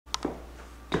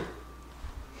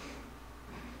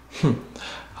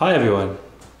Hi everyone.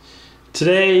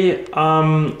 Today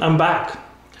I'm back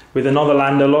with another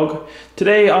LandoLOG.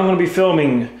 Today I'm going to be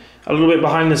filming a little bit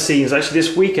behind the scenes, actually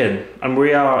this weekend, and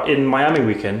we are in Miami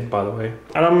weekend, by the way.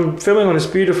 And I'm filming on this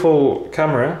beautiful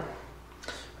camera.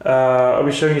 I'll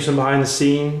be showing you some behind the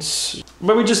scenes.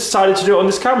 But we just decided to do it on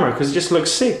this camera because it just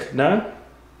looks sick, no?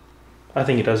 I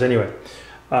think it does anyway.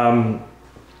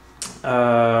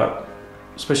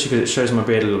 Especially because it shows my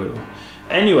beard a little bit more.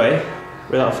 Anyway,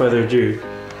 without further ado,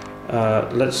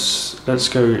 let's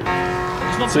go.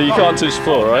 So you can't touch the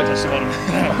floor, right?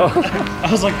 I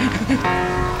was like,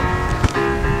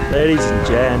 ladies and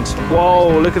gents,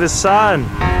 whoa! Look at the sun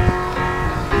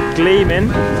gleaming.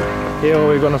 Here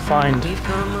we're gonna find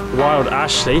Wild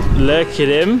Ashley. Look at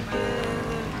him.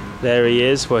 There he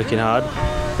is, working hard.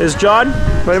 There's John.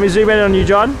 Let me zoom in on you,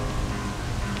 John.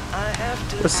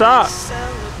 What's up?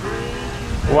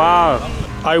 Wow.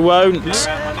 I won't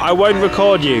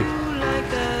record you.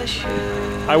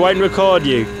 I won't record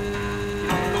you.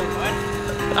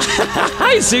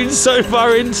 I zoomed so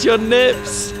far into your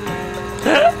nips.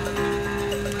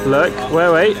 Look,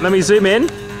 wait, let me zoom in.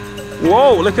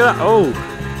 Whoa, look at that. Oh,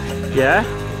 yeah.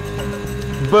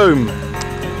 Boom.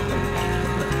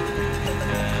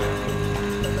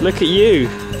 Look at you.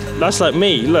 That's like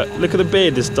me. Look at the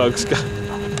beard this dog's got.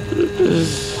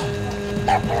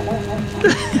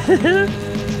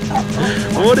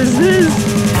 What is this?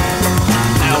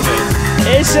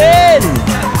 It's in!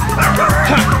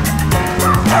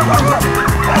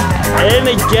 In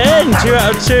again! 2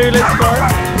 out of 2, let's go!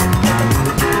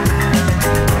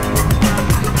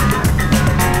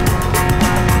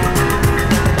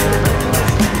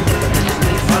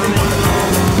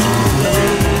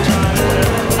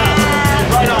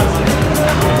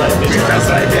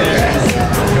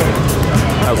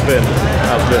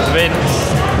 How's it been?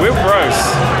 We're bros.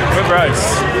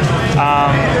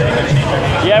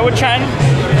 Yeah, we're chatting.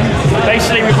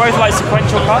 Basically, we both like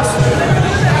sequential cuts.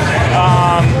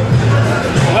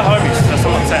 We're homies, that's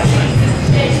all I'm saying.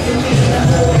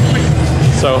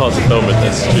 So hard to film with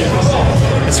this, Jesus.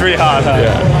 It's really hard, huh?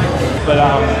 Yeah. But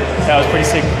yeah, it was pretty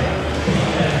sick.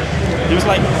 It was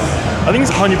like, I think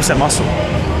it's 100% muscle.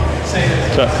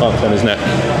 Can't turn his neck.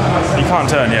 You can't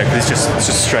turn, yeah, because it's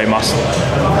just straight muscle.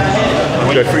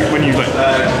 When you like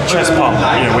chest pump,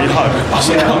 you know, when you hug,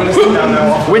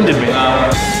 winded me.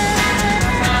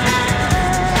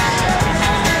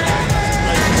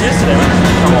 Yesterday,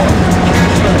 come on.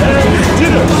 You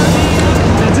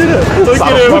did it. Look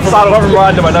at him. I've right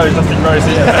under my nose, nothing grows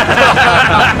here.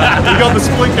 You got the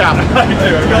split gap. You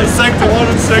got sector 1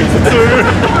 and sector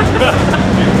 2.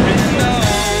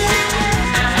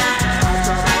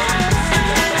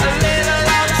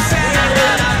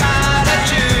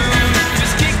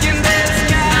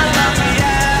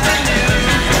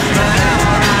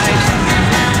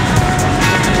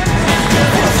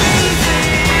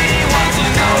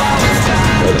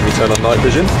 Turn on night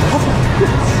vision.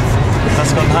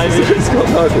 That's got night vision. It's got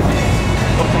night vision.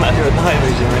 What can that do with night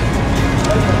vision, mate?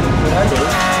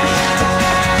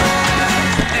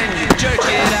 And you jerk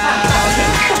it out.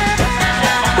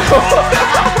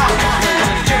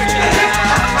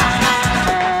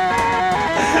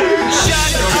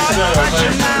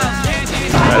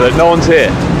 No one's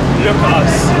here. Look at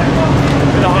us.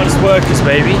 We're the hardest workers,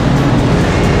 baby.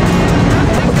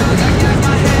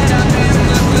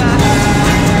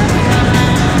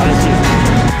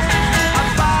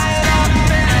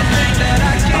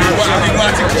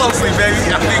 Watch it closely,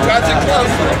 baby. I think watch it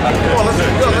closely. Come on,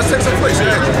 let's take some place.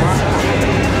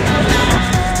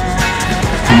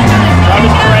 That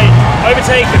was great.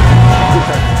 Overtaken.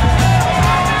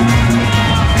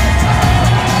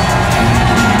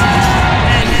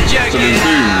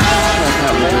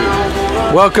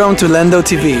 Welcome to Lando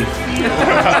TV.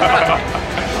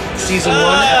 Season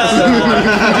 1, episode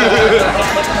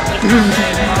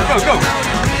 1. Go.